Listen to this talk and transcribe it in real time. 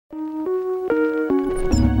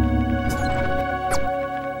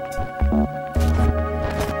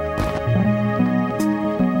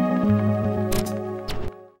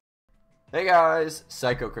guys,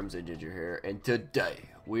 Psycho Crimson Ginger here, and today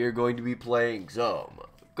we are going to be playing some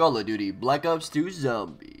Call of Duty Black Ops 2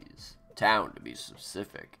 Zombies. Town to be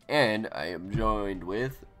specific. And I am joined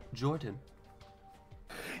with Jordan.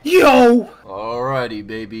 Yo! Alrighty,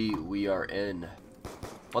 baby, we are in.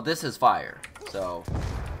 Well, this is fire, so.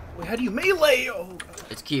 Wait, how do you melee? Oh,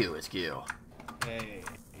 it's Q, it's Q. hey.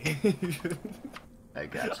 I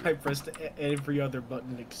got you. I pressed every other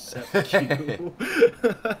button except Q.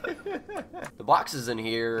 The box is in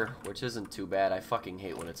here, which isn't too bad. I fucking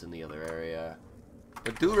hate when it's in the other area.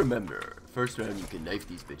 But do remember, first round you can knife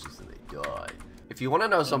these bitches and they die. If you want to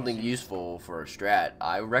know something useful for a strat,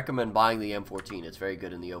 I recommend buying the M14. It's very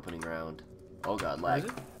good in the opening round. Oh god, lag.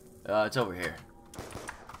 It's over here.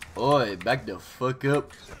 Oi, back the fuck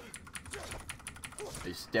up. A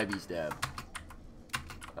stabby stab.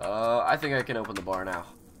 I think I can open the bar now.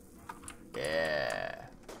 Yeah.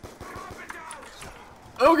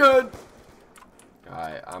 Oh god!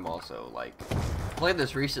 I'm also, like, played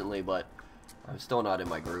this recently, but I'm still not in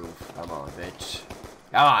my groove. Come on, bitch.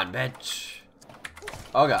 Come on, bitch.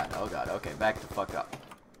 Oh god, okay, back the fuck up.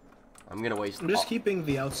 I'm gonna waste. I'm just keeping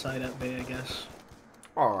the outside at bay, I guess.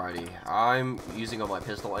 Alrighty, I'm using all my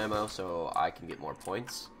pistol ammo so I can get more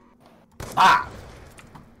points. Ah!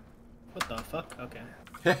 What the fuck? Okay.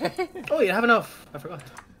 Oh, you have enough. I forgot.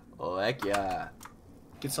 Oh, heck yeah.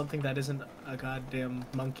 Get something that isn't a goddamn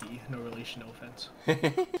monkey. No relation, no offense.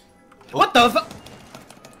 What the fuck?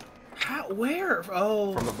 How? Where?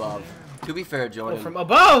 Oh. From above. To be fair, Jordan. Oh, from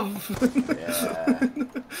above! Yeah.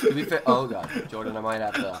 To be fair. Oh, God. Jordan, I might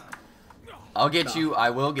have to. I'll get you.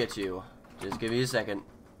 I will get you. Just give me a second.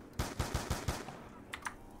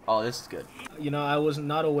 Oh, this is good. You know, I was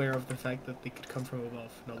not aware of the fact that they could come from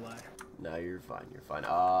above. No lie. No, you're fine. You're fine.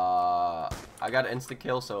 I got an instant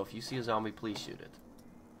kill, so if you see a zombie, please shoot it.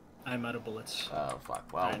 I'm out of bullets. Oh,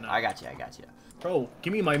 fuck. Well, Right, no. I got you. I got you. Bro,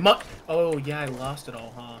 give me my mutt. Oh, yeah, I lost it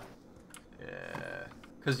all, huh? Yeah.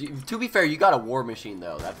 Because, to be fair, you got a war machine,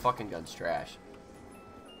 though. That fucking gun's trash.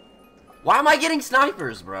 Why am I getting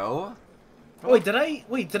snipers, bro? Oh, wait, did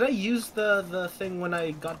I use the thing when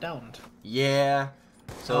I got downed? Yeah.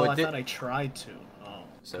 So I thought I tried to. Oh.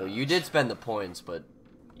 So you did spend the points, but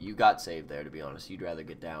you got saved there, to be honest. You'd rather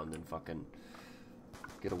get down than fucking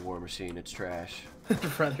get a war machine. It's trash.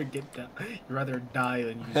 You'd rather get down. You'd rather die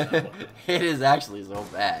than use that weapon. It is actually so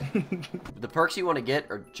bad. The perks you want to get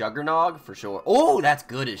are Juggernog, for sure. Oh, that's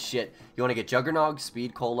good as shit. You want to get Juggernog,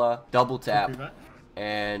 Speed Cola, Double Tap,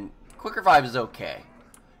 and Quick Revive is okay.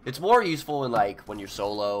 It's more useful in, like, when you're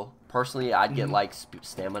solo. Personally, I'd get, like,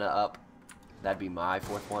 Stamina Up. That'd be my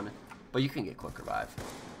fourth one. But you can get Quick Revive.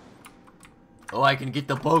 Oh, I can get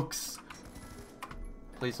the pokes.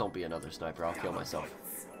 Please don't be another sniper. I'll kill myself.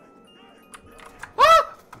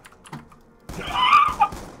 Ah!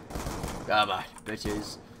 Come on,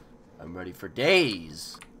 bitches. I'm ready for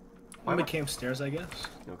days. I'm at camp stairs, I guess.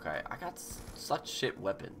 Okay, I got such shit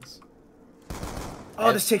weapons.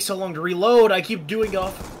 Oh, this takes so long to reload. I keep doing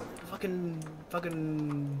off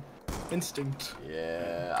fucking instinct.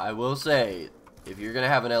 Yeah, I will say, if you're gonna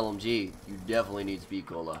have an LMG, you definitely need Speed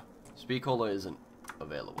Cola. Speed Cola isn't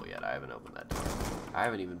available yet. I haven't opened that door. I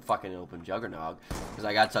haven't even fucking opened Juggernog because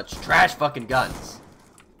I got such trash fucking guns.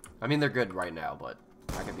 I mean, they're good right now, but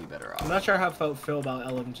I could be better off. I'm not sure how I feel about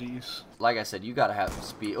LMGs. Like I said, you gotta have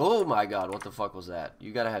speed. Oh my god, what the fuck was that?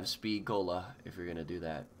 You gotta have Speed Cola if you're gonna do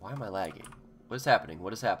that. Why am I lagging? What is happening?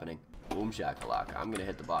 What is happening? Boom shakalaka. I'm gonna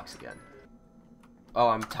hit the box again. Oh,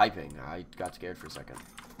 I'm typing. I got scared for a second.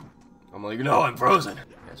 I'm like, no, I'm frozen.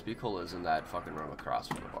 Yeah, Speed Cola is in that fucking room across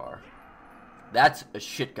from the bar. That's a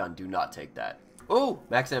shit gun. Do not take that. Oh,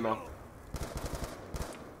 max ammo.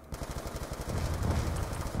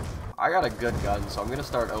 I got a good gun, so I'm gonna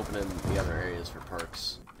start opening the other areas for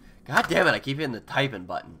perks. God damn it, I keep hitting the typing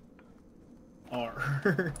button.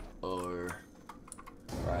 R. Or.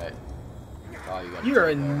 Right. Oh, you got. You're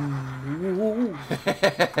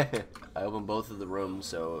I opened both of the rooms,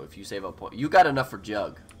 so if you save up point, you got enough for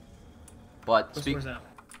Jug. But Where's that?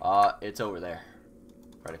 It's over there,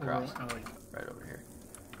 right across, Oh, wait. right over here.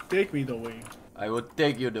 Take me the way. I will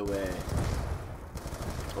take you the way.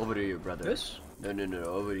 Over to your brother. This? No,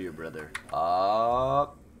 over to your brother.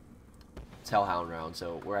 It's Hellhound round,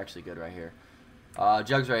 so we're actually good right here.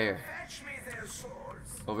 Jug's right here.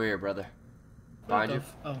 Over here, brother. Behind you.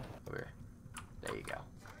 Oh. Over here. There you go.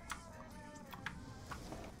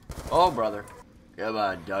 Oh, brother. Come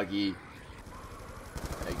on, doggy.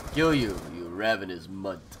 I kill you, you ravenous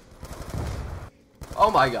mutt. Oh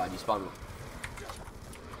my god, you spawned.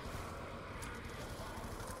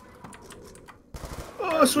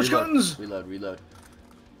 Oh, switch guns! Reload.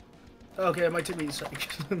 Okay, it might take me a second.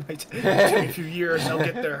 It might take me a few years. I'll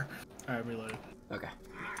get there. Alright, reloading. Okay.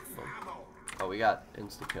 Oh, we got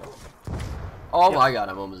insta kill. Oh my god,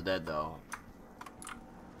 I'm almost dead though.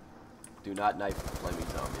 Do not knife flaming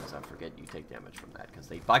zombies. I forget you take damage from that because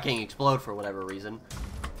they fucking explode for whatever reason.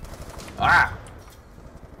 Ah!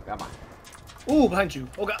 Come on. Ooh, behind you.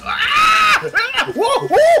 Oh god. Ah! Whoa,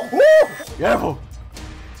 whoa, whoa! Careful!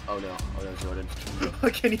 Oh no. Oh no, Jordan. I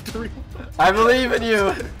can't eat the reload. I believe in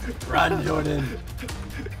you! Run, Jordan.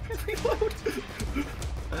 Reload.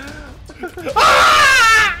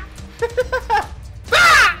 Ah!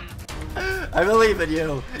 Ah! I believe in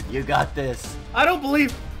you. You got this. I don't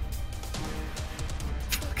believe.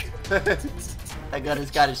 That gun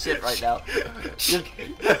is kind of shit right now.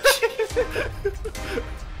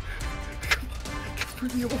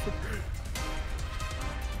 Bring me over.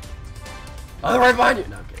 Oh, they're right behind you.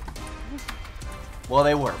 No, I'm kidding. Well,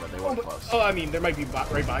 they were, but they weren't close. Oh, I mean, there might be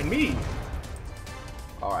right behind me.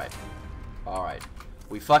 Alright. Alright.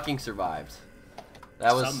 We fucking survived.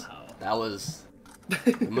 That was... Somehow. That was...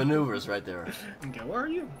 the maneuvers right there. Okay, where are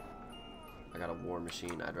you? I got a war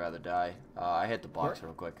machine. I'd rather die. I hit the box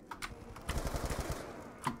real quick.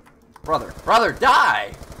 Brother! Brother,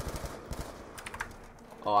 die!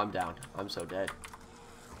 Oh, I'm down. I'm so dead.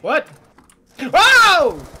 What?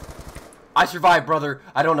 Oh! I survived, brother.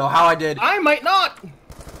 I don't know how I did. I might not.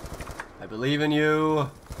 I believe in you.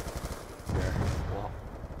 Here,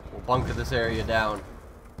 we'll bunker this area down.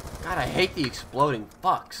 God, I hate the exploding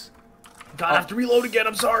fucks. God, I have to reload again.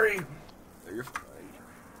 I'm sorry. You're fine.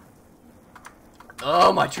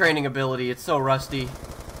 Oh, my training ability. It's so rusty.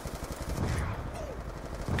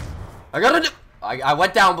 I got a nuke. I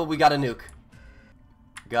went down, but we got a nuke.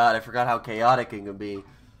 God, I forgot how chaotic it can be.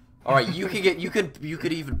 All right, you could get, you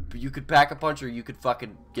could pack a punch, or you could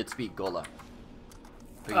fucking get speed cola.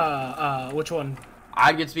 Which one?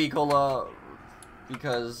 I'd get speed cola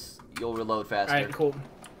because you'll reload faster. All right, cool.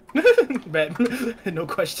 Bet. No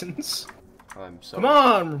questions. I'm so. Come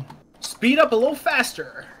on, speed up a little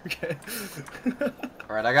faster. Okay.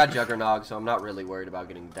 All right, I got Juggernog, so I'm not really worried about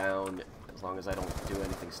getting down as long as I don't do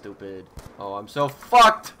anything stupid. Oh, I'm so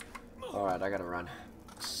fucked. All right, I gotta run.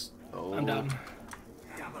 Oh. I'm down.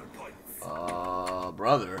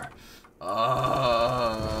 Brother. I'm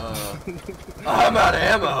out of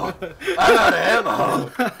ammo. I'm out of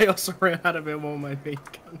ammo. I also ran out of ammo on my main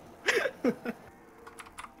gun.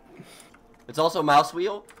 It's also mouse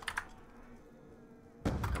wheel.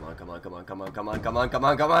 Come on, come on, come on, come on, come on, come on, come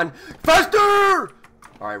on, come on. Faster!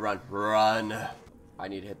 Alright, run. Run. I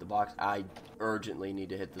need to hit the box. I urgently need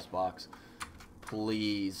to hit this box.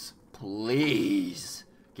 Please. Please.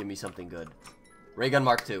 Give me something good. Ray gun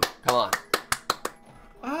Mark II. Come on.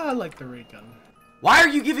 I like the ray gun. Why are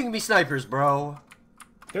you giving me snipers, bro?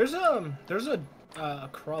 There's a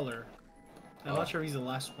crawler. I'm not sure if he's the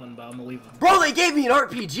last one, but I'm gonna leave him. Bro, they gave me an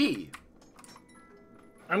RPG.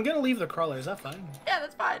 I'm gonna leave the crawler. Is that fine? Yeah,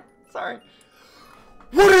 that's fine. Sorry.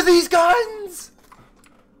 What are these guns?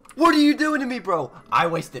 What are you doing to me, bro? I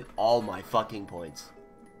wasted all my fucking points.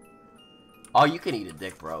 Oh, you can eat a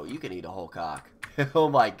dick, bro. You can eat a whole cock. Oh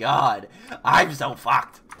my god. I'm so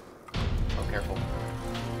fucked. Oh, careful.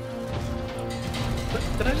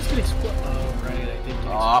 Did I just get exploded? Oh, right. I did.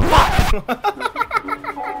 Oh,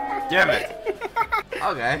 fuck! Damn it.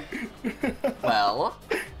 Okay. Well.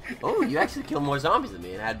 Oh, you actually killed more zombies than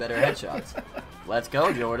me and had better headshots. Let's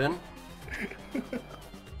go, Jordan.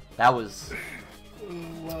 That was...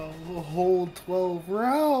 Wow, a whole 12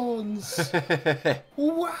 rounds.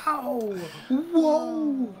 Wow.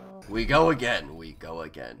 Whoa. We go again. We go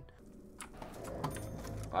again.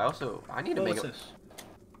 I need to make What's it. this?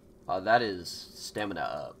 That is stamina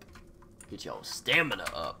up. Get your stamina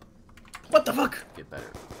up. What the fuck? Get better.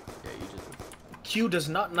 Yeah, you just... Q does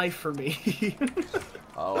not knife for me.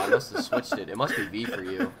 Oh, I must have switched it. It must be V for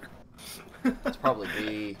you. It's probably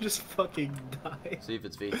V. Just fucking die. See if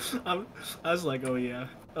it's V. I was like, oh yeah.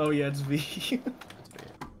 Oh yeah, it's V. It's V.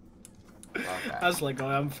 Okay. I was like, oh,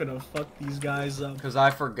 I'm finna fuck these guys up. Because I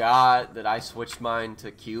forgot that I switched mine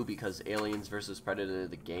to Q because Aliens vs. Predator,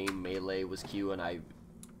 the game, Melee was Q, and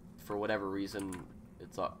for whatever reason,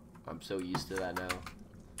 I'm so used to that now.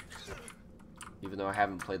 Even though I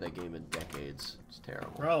haven't played that game in decades. It's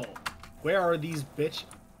terrible. Bro, where are these bitch?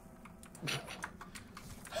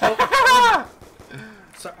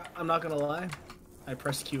 Sorry, I'm not gonna lie. I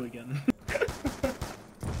pressed Q again.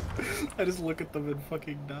 I just look at them and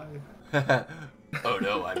fucking die. Oh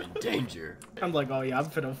no, I'm in danger. I'm like, oh yeah, I'm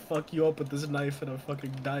finna fuck you up with this knife and I'll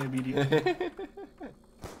fucking die immediately.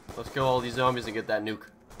 Let's kill all these zombies and get that nuke.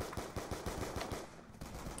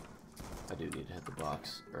 I do need to hit the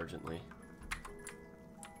box urgently.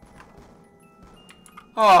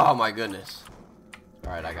 Oh my goodness.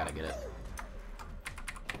 Alright, I gotta get it.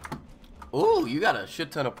 Ooh, you got a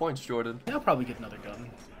shit ton of points, Jordan. Yeah, I'll probably get another gun.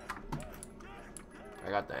 I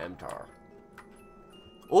got the MTAR.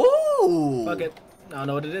 Ooh! Fuck it. I don't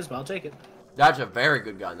know what it is, but I'll take it. That's a very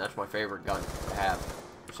good gun. That's my favorite gun to have.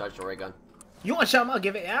 Besides the ray gun. You want some? I'll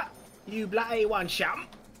give it ya. You bloody want some?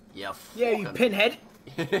 Yeah, Yeah, you pinhead.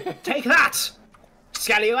 Take that!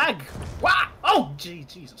 Scallywag! Wah! Oh,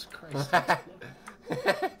 Jesus Christ.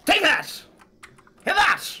 Take that! Hit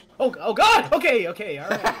that! Oh God! Okay,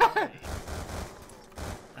 alright.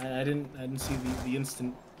 I didn't see the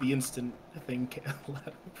instant thing.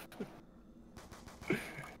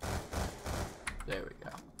 There we go.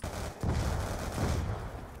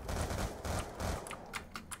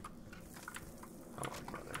 Come on,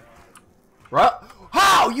 brother.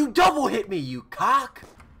 How? You double hit me, you cock!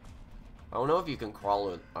 I don't know if you can crawl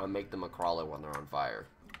it, make them a crawler when they're on fire.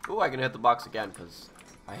 Ooh, I can hit the box again, because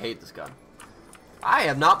I hate this gun. I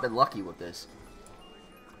have not been lucky with this.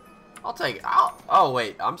 I'll take it. Oh,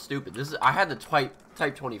 wait, I'm stupid. I had the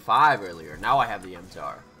Type 25 earlier. Now I have the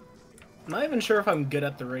MTAR. I'm not even sure if I'm good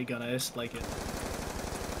at the ray gun. I just like it.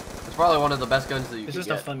 It's probably one of the best guns that you can get. It's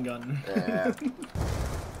just a fun gun. Yeah.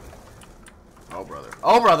 Oh, brother.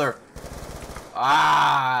 Oh, brother!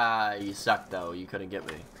 Ah, you suck, though. You couldn't get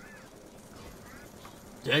me.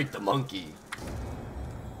 Take the monkey.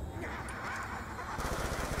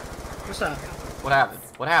 What's that? What happened?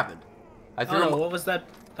 What happened? I don't know. What was that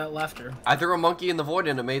laughter? I threw a monkey in the void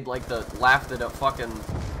and it made like the laugh that it fucking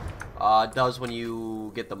does when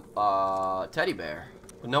you get the teddy bear.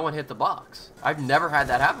 But no one hit the box. I've never had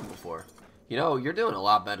that happen before. You know, you're doing a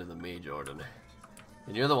lot better than me, Jordan.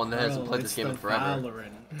 And you're the one that hasn't played this game in forever.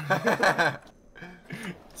 Valorant.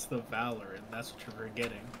 It's the Valorant. That's what you're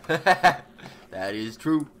forgetting. That is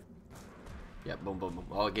true. Yeah, boom, boom, boom.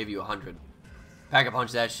 Oh, I gave you 100. Pack a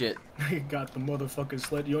punch that shit. You got the motherfucking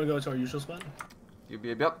sled. You wanna go to our usual spot?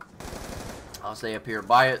 Yep. I'll stay up here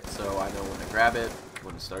by it so I know when to grab it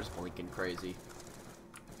when it starts blinking crazy.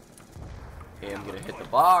 Okay, I'm gonna hit the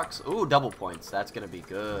box. Ooh, double points. That's gonna be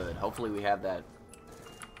good. Hopefully we have that.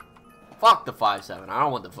 Fuck the 5.7. I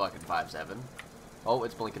don't want the fucking 5.7. Oh,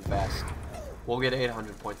 it's blinking fast. We'll get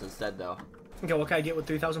 800 points instead, though. Okay, what can I get with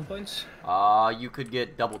 3,000 points? You could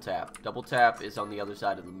get double tap. Double tap is on the other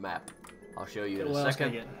side of the map. I'll show you in a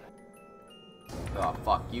second. Oh,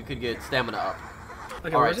 fuck. You could get stamina up.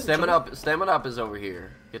 Okay, alright, stamina up is over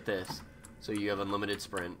here. Get this. So you have unlimited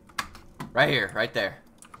sprint. Right here, right there.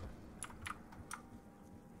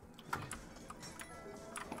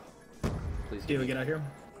 Please. Do we get out here?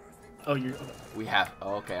 Oh, you're... Okay. We have...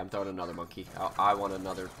 Oh, okay, I'm throwing another monkey. I want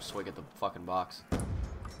another swig at the fucking box.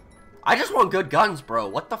 I just want good guns, bro.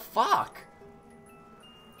 What the fuck?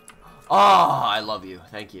 Oh, I love you.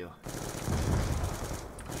 Thank you.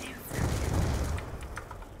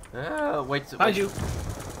 Wait. Behind you.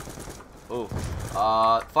 Oh.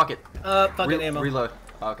 Fuck it. Fucking ammo. Reload.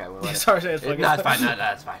 Okay, we'll let it. Sorry, it's fucking... No, it's fine.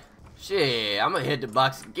 No, it's fine. Shit, I'm gonna hit the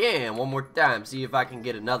box again one more time. See if I can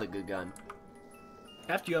get another good gun.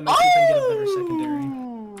 After you, I might see if I can get a better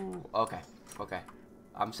secondary. Okay. Okay.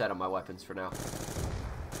 I'm set on my weapons for now.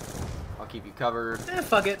 I'll keep you covered.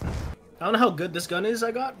 Fuck it. I don't know how good this gun is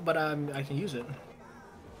I got, but I can use it.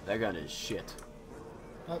 That gun is shit.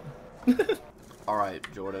 Oh.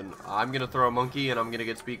 Alright, Jordan. I'm gonna throw a monkey and I'm gonna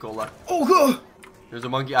get speed cola. Oh god! There's a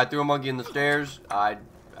monkey. I threw a monkey in the stairs. I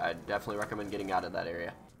definitely recommend getting out of that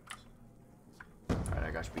area. Alright,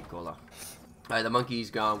 I got speed cola. Alright, the monkey's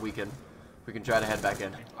gone. We can try to head back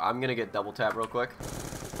in. I'm gonna get double tap real quick.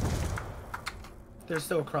 There's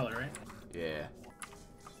still a crawler, right? Yeah.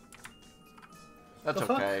 That's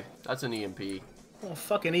okay. That's an EMP. Oh,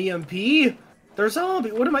 fucking EMP! They're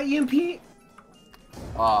zombie! What am I EMP?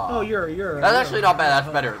 Oh, you're... That's actually not bad.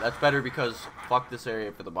 That's better. That's better because fuck this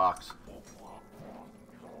area for the box.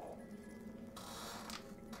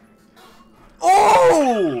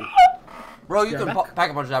 Oh! Bro, you can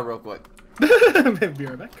pack a punch that real quick. Be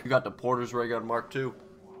right back. You got the Porter's ray gun Mark II.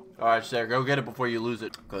 Alright, Sarah, go get it before you lose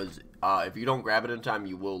it. Because if you don't grab it in time,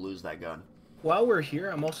 you will lose that gun. While we're here,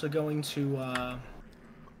 I'm also going to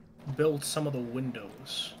build some of the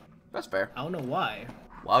windows. That's fair. I don't know why.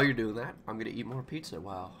 While you're doing that, I'm going to eat more pizza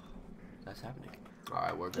while that's happening.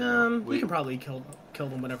 Alright, we're good. We can probably kill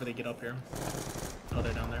them whenever they get up here. Oh,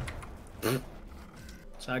 they're down there.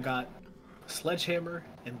 So I got sledgehammer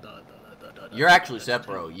and the You're actually set,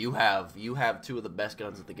 bro. You have two of the best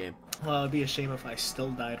guns in the game. Well, it'd be a shame if I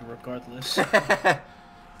still died regardless.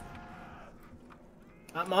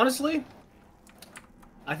 Honestly,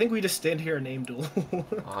 I think we just stand here and aim duel.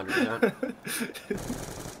 100%.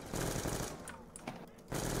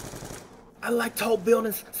 I like tall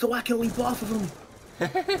buildings so I can leap off of them.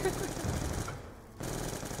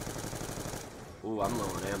 Ooh, I'm low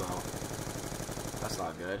on ammo. That's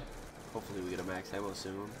not good. Hopefully we get a max ammo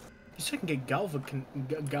soon. You said I can get Galva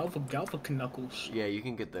Knuckles. Yeah, you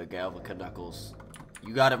can get the Galva Knuckles.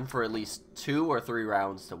 You got him for at least 2 or 3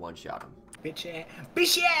 rounds to one-shot him. Bitch yeah.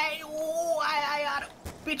 Bitch yeah. Ooh, I got him.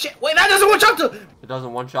 Bitch yeah. Wait, that doesn't one-shot him! It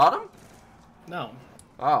doesn't one-shot him? No.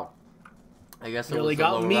 Oh. I guess it really was the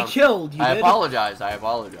got lower me round. killed, you I did. apologize. I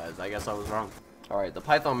apologize. I guess I was wrong. Alright, the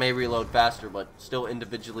Python may reload faster, but still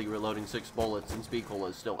individually reloading 6 bullets, and Speed Cola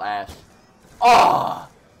is still ass. Oh!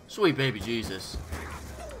 Sweet baby Jesus.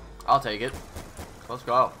 I'll take it. Let's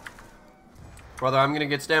go. Brother, I'm gonna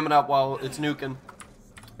get stamina up while it's nuking.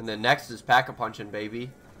 And then next is Pack-a-Punchin',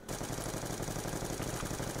 baby.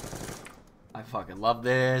 I fucking love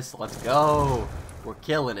this. Let's go. We're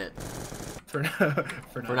killing it. For now.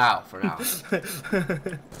 For now.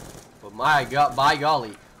 But by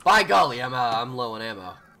golly, I'm low on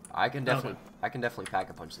ammo. I can definitely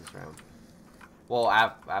Pack-a-Punch this round. Well,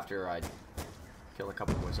 after I kill a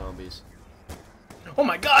couple more zombies. Oh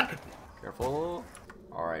my god! Careful.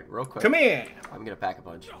 All right, real quick. Come here. I'm gonna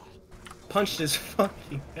Pack-a-Punch. Punched his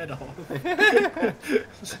fucking head off.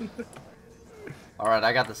 All right,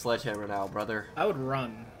 I got the sledgehammer now, brother. I would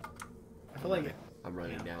run. I feel like I'm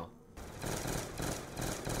running now.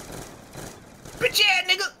 Bitch yeah,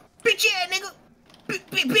 nigga! Bitch yeah, nigga!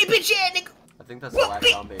 Bitch yeah, nigga! I think that's the last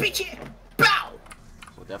zombie. Bitch yeah! Bow!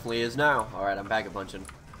 Well, definitely is now. All right, I'm Pack-a-Punching.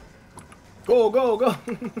 Go, go, go!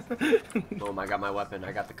 Boom! I got my weapon.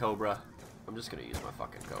 I got the Cobra. I'm just gonna use my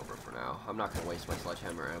fucking Cobra for now. I'm not gonna waste my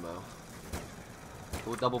sledgehammer ammo.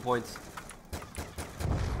 Ooh, double points.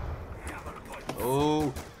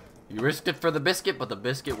 Oh, you risked it for the biscuit, but the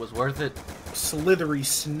biscuit was worth it. Slithery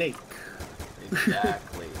snake.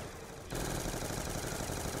 Exactly.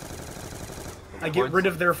 I get rid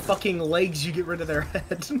of their fucking legs, you get rid of their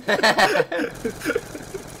head.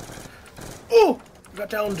 Oh! Got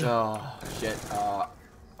downed. Oh, shit.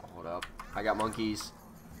 Hold up. I got monkeys.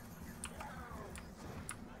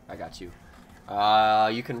 I got you.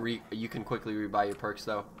 You can quickly rebuy your perks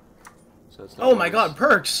though. So it's not oh my god,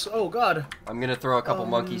 perks! Oh god. I'm gonna throw a couple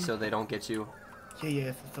monkeys so they don't get you.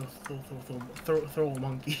 Yeah, throw a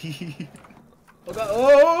monkey. Oh god.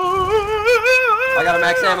 Oh! I got a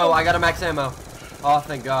max ammo. Oh,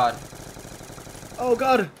 thank god. Oh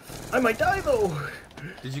god. I might die though.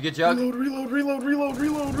 Did you get Jug? Reload!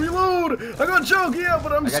 I got Jug, yeah,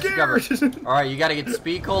 but I'm scared. Alright, you gotta get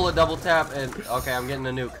Speed Cola, double tap, and okay, I'm getting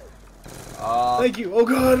a nuke. Thank you. Oh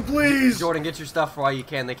god, please! Jordan, get your stuff while you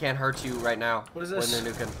can. They can't hurt you right now. What is this? When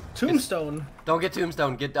they're nuking. Tombstone. Don't get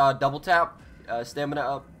Tombstone. Get double tap, stamina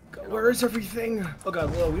up. Where is everything? Oh god,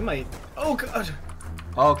 well, we might... Oh god!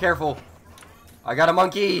 Oh, careful. I got a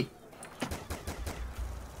monkey!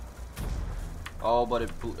 Oh, but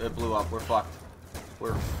it blew up. We're fucked.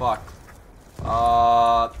 We're fucked.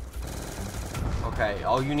 Okay,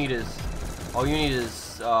 all you need is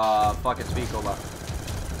fucking Speed Cola.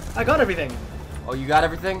 I got everything. Oh, you got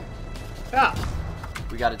everything? Yeah.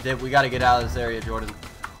 We gotta dip. We gotta get out of this area, Jordan.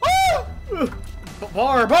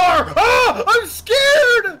 Bar! Ah! I'm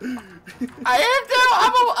scared! I am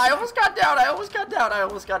down! I almost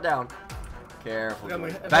got down. Careful.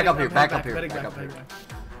 Back up here.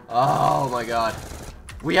 Oh my god.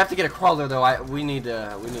 We have to get a crawler though. We need to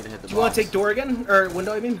hit the box. Do you want to take door again? Or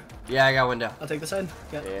window, I mean? Yeah, I got window. I'll take the side.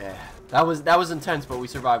 Yeah. Yeah. That was intense, but we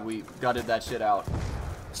survived. We gutted that shit out.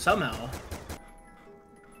 Somehow.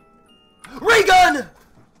 Ray gun!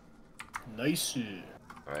 Nice.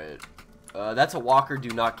 Alright. That's a walker. Do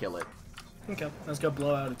not kill it. Okay, let's go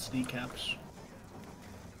blow out its kneecaps.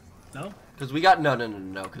 No? Because we got no.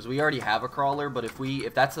 Because we already have a crawler, but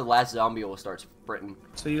if that's the last zombie, we'll start sprinting.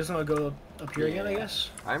 So you just want to go up here again, I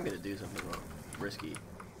guess? I'm gonna do something risky.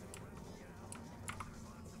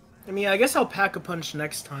 I mean, I guess I'll Pack-a-Punch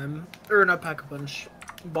next time, or not Pack-a-Punch,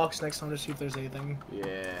 box next time to see if there's anything.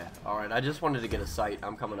 Yeah. All right. I just wanted to get a sight.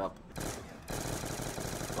 I'm coming up.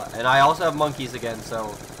 And I also have monkeys again, so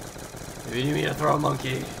if you need me to throw a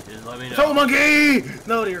monkey, just let me know. Throw a monkey!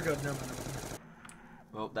 No, you're good. Never mind.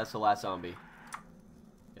 Well, that's the last zombie.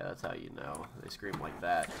 Yeah, that's how you know. They scream like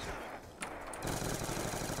that.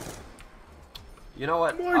 You know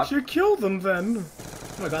what? Why'd you kill them then?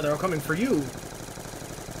 Oh my god, they're all coming for you.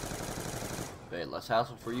 Hey, less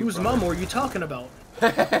hassle for you. Whose mom were you talking about?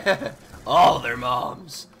 All their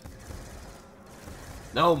moms.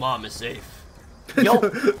 No mom is safe. Yo.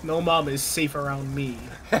 No mom is safe around me.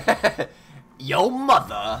 Yo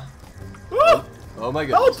mother. Oh my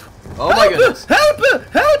Help! goodness. Oh my goodness. Help!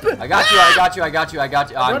 I got you. I got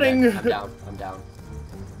you. I'm running. I'm down.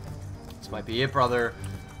 This might be it, brother.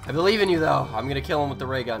 I believe in you, though. I'm gonna kill him with the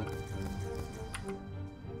ray gun.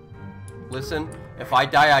 Listen, if I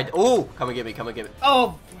die, I... Oh! Come and get me, come and get me.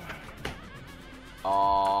 Oh!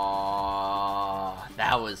 Oh,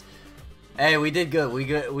 that was... Hey, we did good. We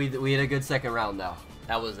had a good second round, though.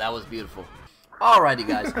 That was beautiful. Alrighty,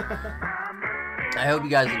 guys. I hope you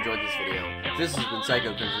guys enjoyed this video. This has been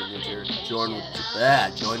Psycho Country Ninja. Join with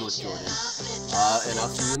Jordan. And I'll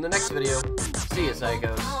see you in the next video. See ya,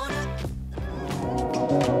 psychos.